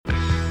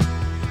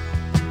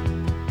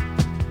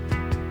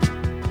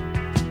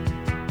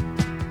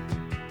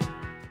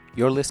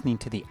You're listening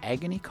to the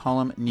Agony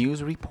Column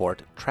News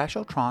Report,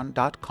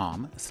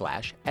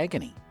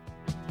 trashotron.com/agony.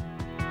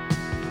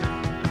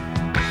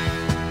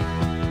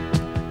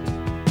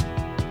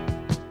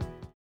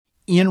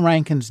 Ian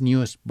Rankin's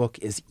newest book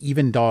is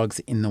Even Dogs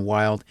in the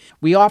Wild.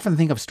 We often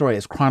think of story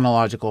as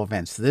chronological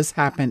events. This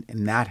happened,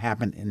 and that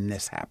happened, and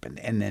this happened,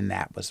 and then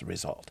that was the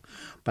result.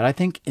 But I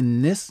think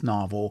in this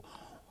novel,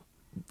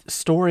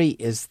 story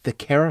is the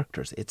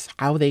characters. It's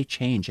how they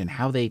change and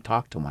how they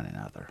talk to one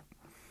another.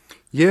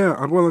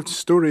 Yeah, well,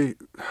 story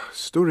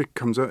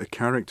comes out of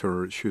character,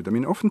 or it should. I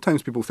mean,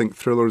 oftentimes people think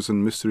thrillers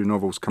and mystery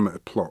novels come out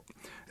of plot.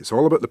 It's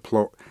all about the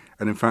plot,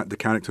 and in fact, the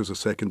characters are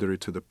secondary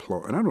to the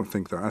plot. And I don't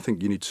think that. I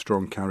think you need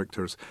strong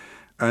characters,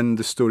 and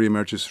the story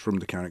emerges from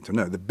the character.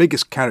 Now, the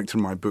biggest character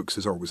in my books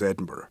is always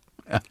Edinburgh.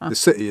 The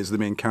city is the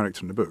main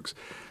character in the books.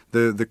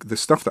 The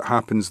stuff that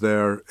happens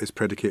there is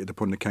predicated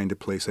upon the kind of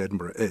place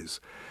Edinburgh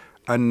is.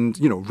 And,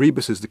 you know,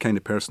 Rebus is the kind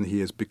of person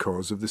he is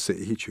because of the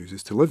city he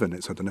chooses to live in.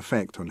 It's had an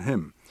effect on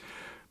him.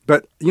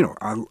 But, you know,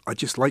 I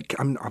just like,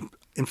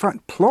 in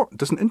fact, plot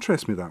doesn't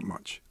interest me that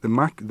much. The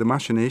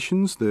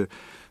machinations, the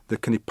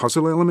kind of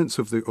puzzle elements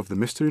of the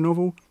mystery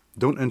novel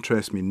don't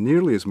interest me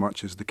nearly as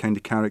much as the kind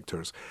of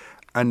characters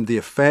and the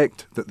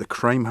effect that the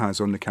crime has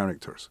on the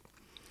characters.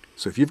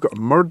 So if you've got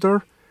a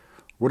murder,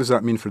 what does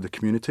that mean for the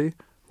community?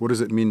 What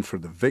does it mean for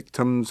the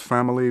victim's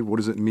family? What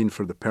does it mean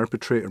for the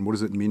perpetrator? And what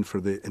does it mean for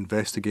the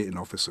investigating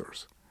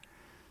officers?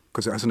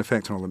 Because it has an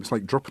effect on all of them. It's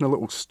like dropping a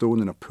little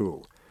stone in a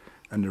pool.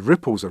 And the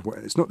ripples are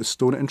it's not the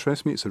stone that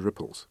interests me, it's the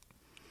ripples.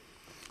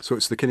 So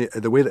it's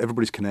the way that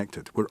everybody's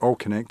connected. We're all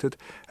connected.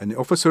 And the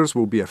officers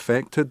will be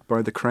affected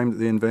by the crime that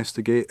they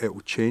investigate. It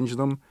will change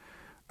them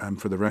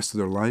for the rest of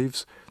their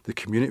lives. The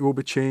community will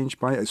be changed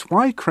by it. It's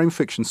why crime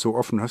fiction so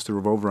often has to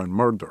revolve around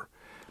murder.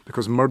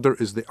 Because murder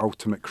is the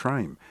ultimate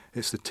crime.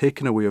 It's the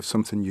taking away of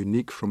something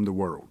unique from the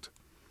world.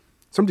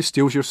 Somebody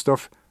steals your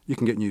stuff, you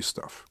can get new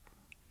stuff.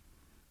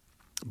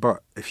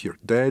 But if you're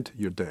dead,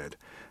 you're dead.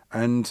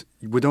 And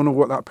we don't know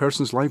what that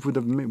person's life would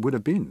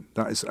have been.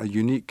 That is a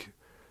unique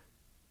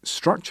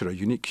structure, a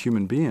unique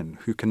human being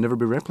who can never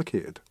be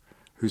replicated,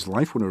 whose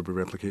life will never be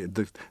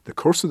replicated. The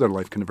course of their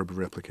life can never be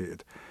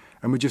replicated.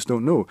 And we just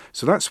don't know.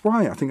 So I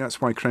think that's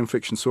why crime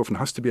fiction so often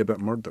has to be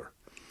about murder.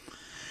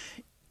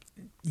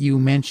 You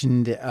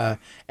mentioned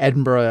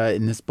Edinburgh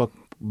in this book,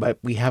 but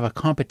we have a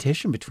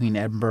competition between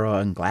Edinburgh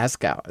and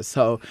Glasgow.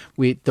 So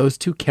those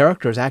two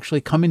characters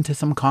actually come into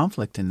some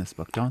conflict in this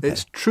book, don't they?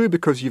 It's true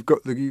because you've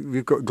got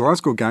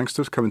Glasgow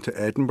gangsters coming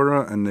to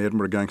Edinburgh, and the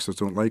Edinburgh gangsters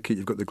don't like it.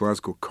 You've got the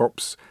Glasgow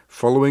cops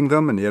following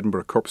them, and the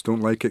Edinburgh cops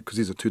don't like it because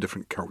these are two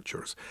different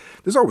cultures.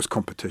 There's always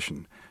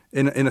competition.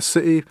 In a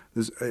city,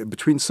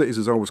 between cities,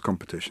 there's always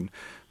competition.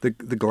 The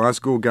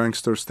Glasgow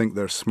gangsters think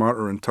they're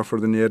smarter and tougher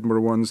than the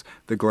Edinburgh ones.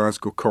 The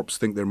Glasgow cops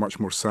think they're much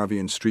more savvy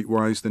and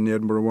streetwise than the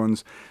Edinburgh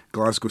ones.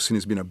 Glasgow's seen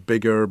as being a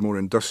bigger, more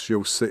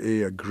industrial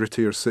city, a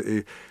grittier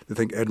city. They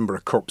think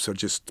Edinburgh cops are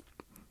just,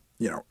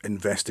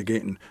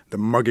 investigating the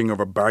mugging of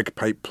a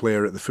bagpipe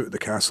player at the foot of the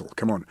castle.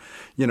 Come on.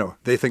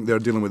 They think they're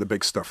dealing with the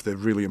big stuff, the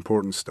really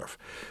important stuff.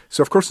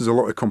 So, of course, there's a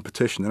lot of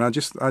competition. And I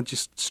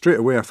just straight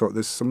away, I thought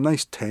there's some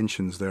nice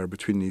tensions there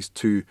between these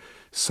two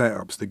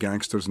setups, the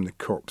gangsters and the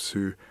cops,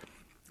 who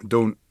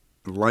don't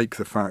like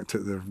the fact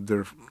that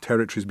their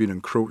territory's been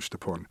encroached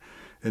upon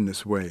in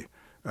this way.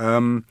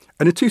 And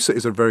the two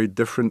cities are very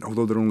different,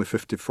 although they're only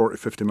 50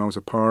 miles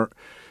apart.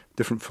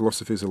 Different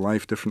philosophies of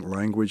life, different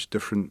language,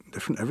 different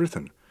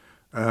everything.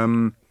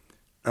 And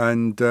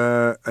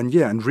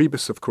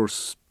Rebus, of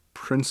course,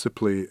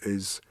 principally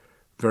is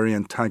very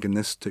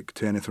antagonistic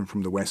to anything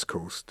from the West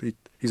Coast.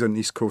 He's an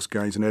East Coast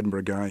guy, he's an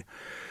Edinburgh guy.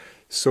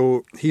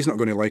 So he's not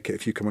going to like it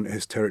if you come into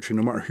his territory,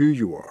 no matter who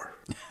you are.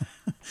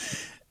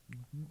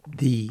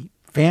 The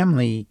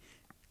family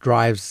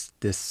drives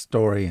this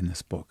story in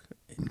this book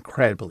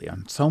incredibly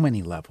on so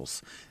many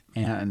levels.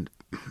 And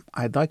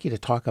I'd like you to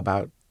talk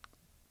about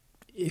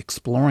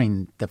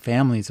exploring the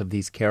families of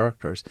these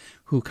characters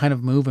who kind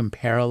of move in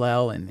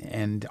parallel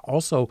and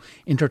also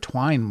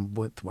intertwine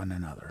with one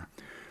another.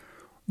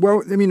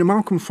 Well, I mean,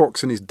 Malcolm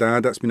Fox and his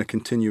dad, that's been a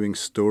continuing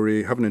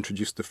story. Having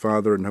introduced the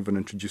father and having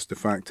introduced the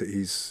fact that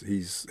his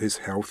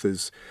health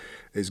is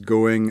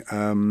going,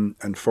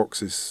 and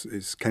Fox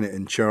is kind of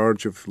in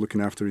charge of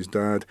looking after his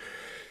dad.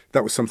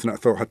 That was something I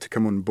thought had to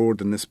come on board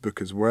in this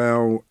book as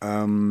well.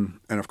 And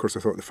of course,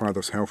 I thought the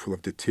father's health will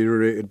have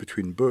deteriorated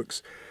between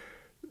books.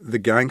 The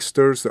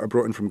gangsters that I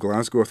brought in from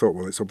Glasgow, I thought,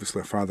 well, it's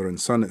obviously a father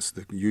and son. It's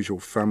the usual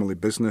family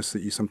business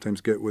that you sometimes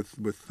get with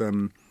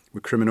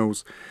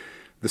criminals.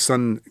 The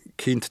son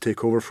keen to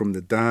take over from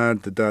the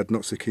dad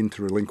not so keen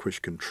to relinquish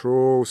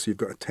control. So you've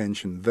got a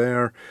tension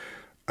there.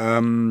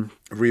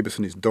 Rebus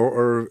and his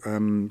daughter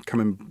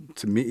coming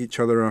to meet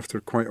each other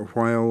after quite a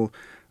while.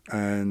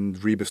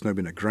 And Rebus now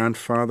being a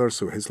grandfather,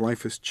 so his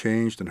life has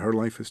changed and her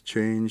life has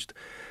changed.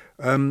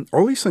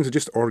 All these things are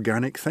just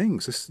organic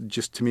things.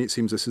 To me, it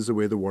seems this is the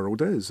way the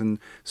world is. And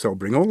so I'll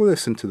bring all of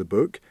this into the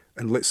book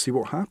and let's see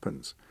what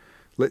happens.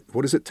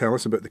 What does it tell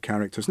us about the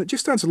characters? And it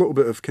just adds a little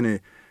bit of kind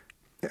of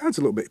it adds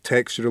a little bit of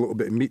texture, a little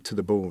bit of meat to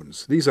the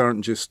bones. These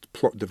aren't just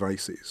plot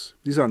devices.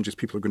 These aren't just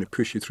people who are going to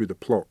push you through the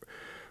plot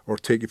or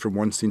take you from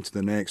one scene to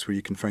the next where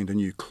you can find a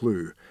new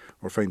clue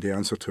or find the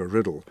answer to a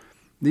riddle.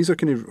 These are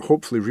kind of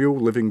hopefully real,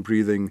 living,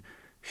 breathing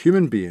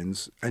human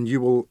beings, and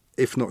you will,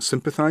 if not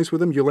sympathise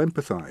with them, you'll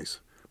empathise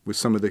with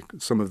some of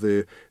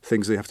the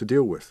things they have to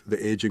deal with,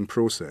 the ageing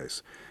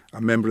process. A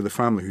member of the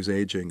family who's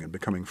ageing and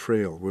becoming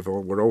frail.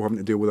 We're all having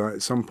to deal with that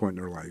at some point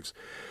in our lives.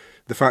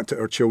 The fact that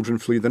our children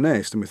flee the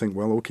nest and we think,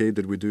 well, okay,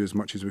 did we do as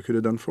much as we could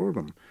have done for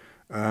them?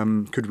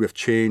 Could we have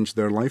changed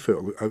their life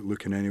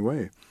outlook in any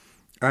way?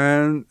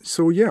 And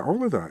so, yeah,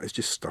 all of that is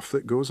just stuff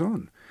that goes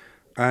on.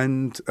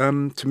 And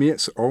to me,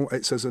 it's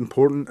as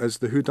important as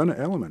the whodunit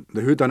element.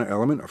 The whodunit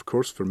element, of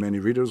course, for many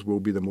readers, will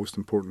be the most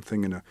important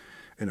thing in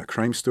a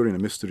crime story, in a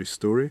mystery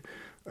story.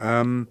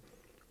 But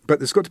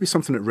there's got to be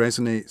something that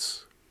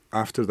resonates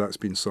after that's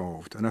been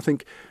solved. And I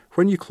think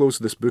when you close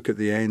this book at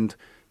the end,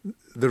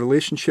 the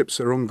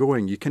relationships are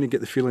ongoing. You kind of get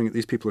the feeling that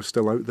these people are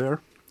still out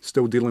there,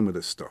 still dealing with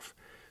this stuff.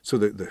 So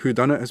the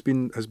whodunit has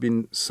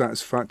been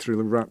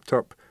satisfactorily wrapped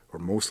up, or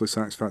mostly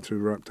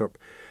satisfactorily wrapped up,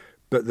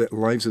 but the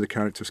lives of the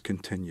characters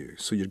continue.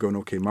 So you're going,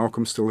 okay,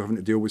 Malcolm's still having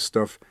to deal with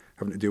stuff,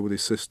 having to deal with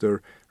his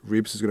sister.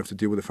 Rebus is going to have to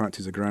deal with the fact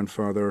he's a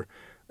grandfather,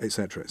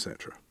 etc.,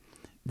 etc.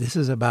 This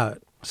is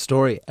about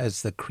story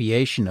as the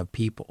creation of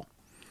people.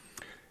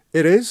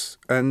 It is,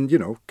 and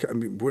I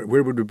mean,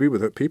 where would we be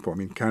without people? I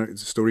mean, the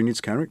story needs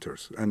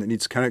characters, and it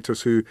needs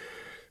characters who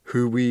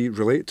we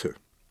relate to.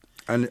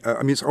 And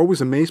I mean, it's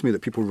always amazed me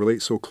that people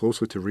relate so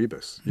closely to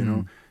Rebus,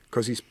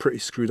 because he's pretty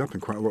screwed up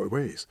in quite a lot of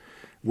ways.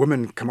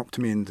 Women come up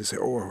to me and they say,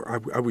 "Oh,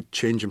 I would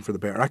change him for the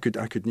better. I could,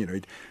 I'd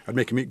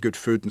make him eat good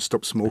food and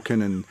stop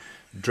smoking and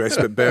dress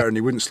a bit better, and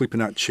he wouldn't sleep in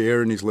that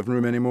chair in his living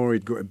room anymore.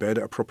 He'd go to bed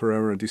at a proper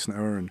hour, a decent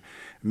hour." And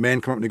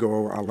men come up and they go,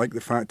 "Oh, I like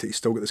the fact that he's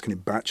still got this kind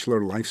of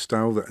bachelor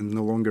lifestyle that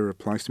no longer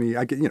applies to me.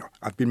 I get,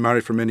 I've been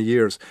married for many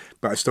years,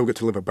 but I still get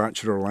to live a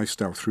bachelor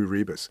lifestyle through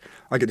Rebus.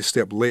 I get to stay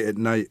up late at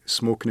night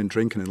smoking and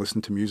drinking and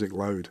listening to music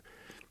loud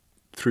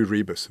through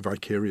Rebus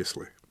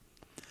vicariously."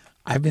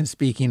 I've been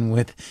speaking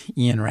with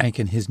Ian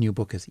Rankin. His new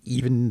book is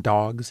Even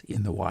Dogs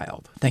in the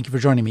Wild. Thank you for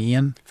joining me,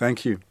 Ian.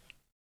 Thank you.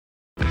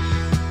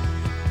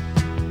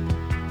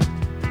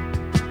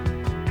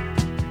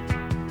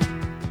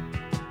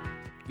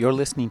 You're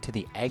listening to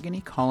the Agony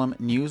Column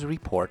News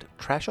Report,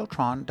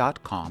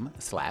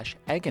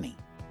 trashotron.com/agony.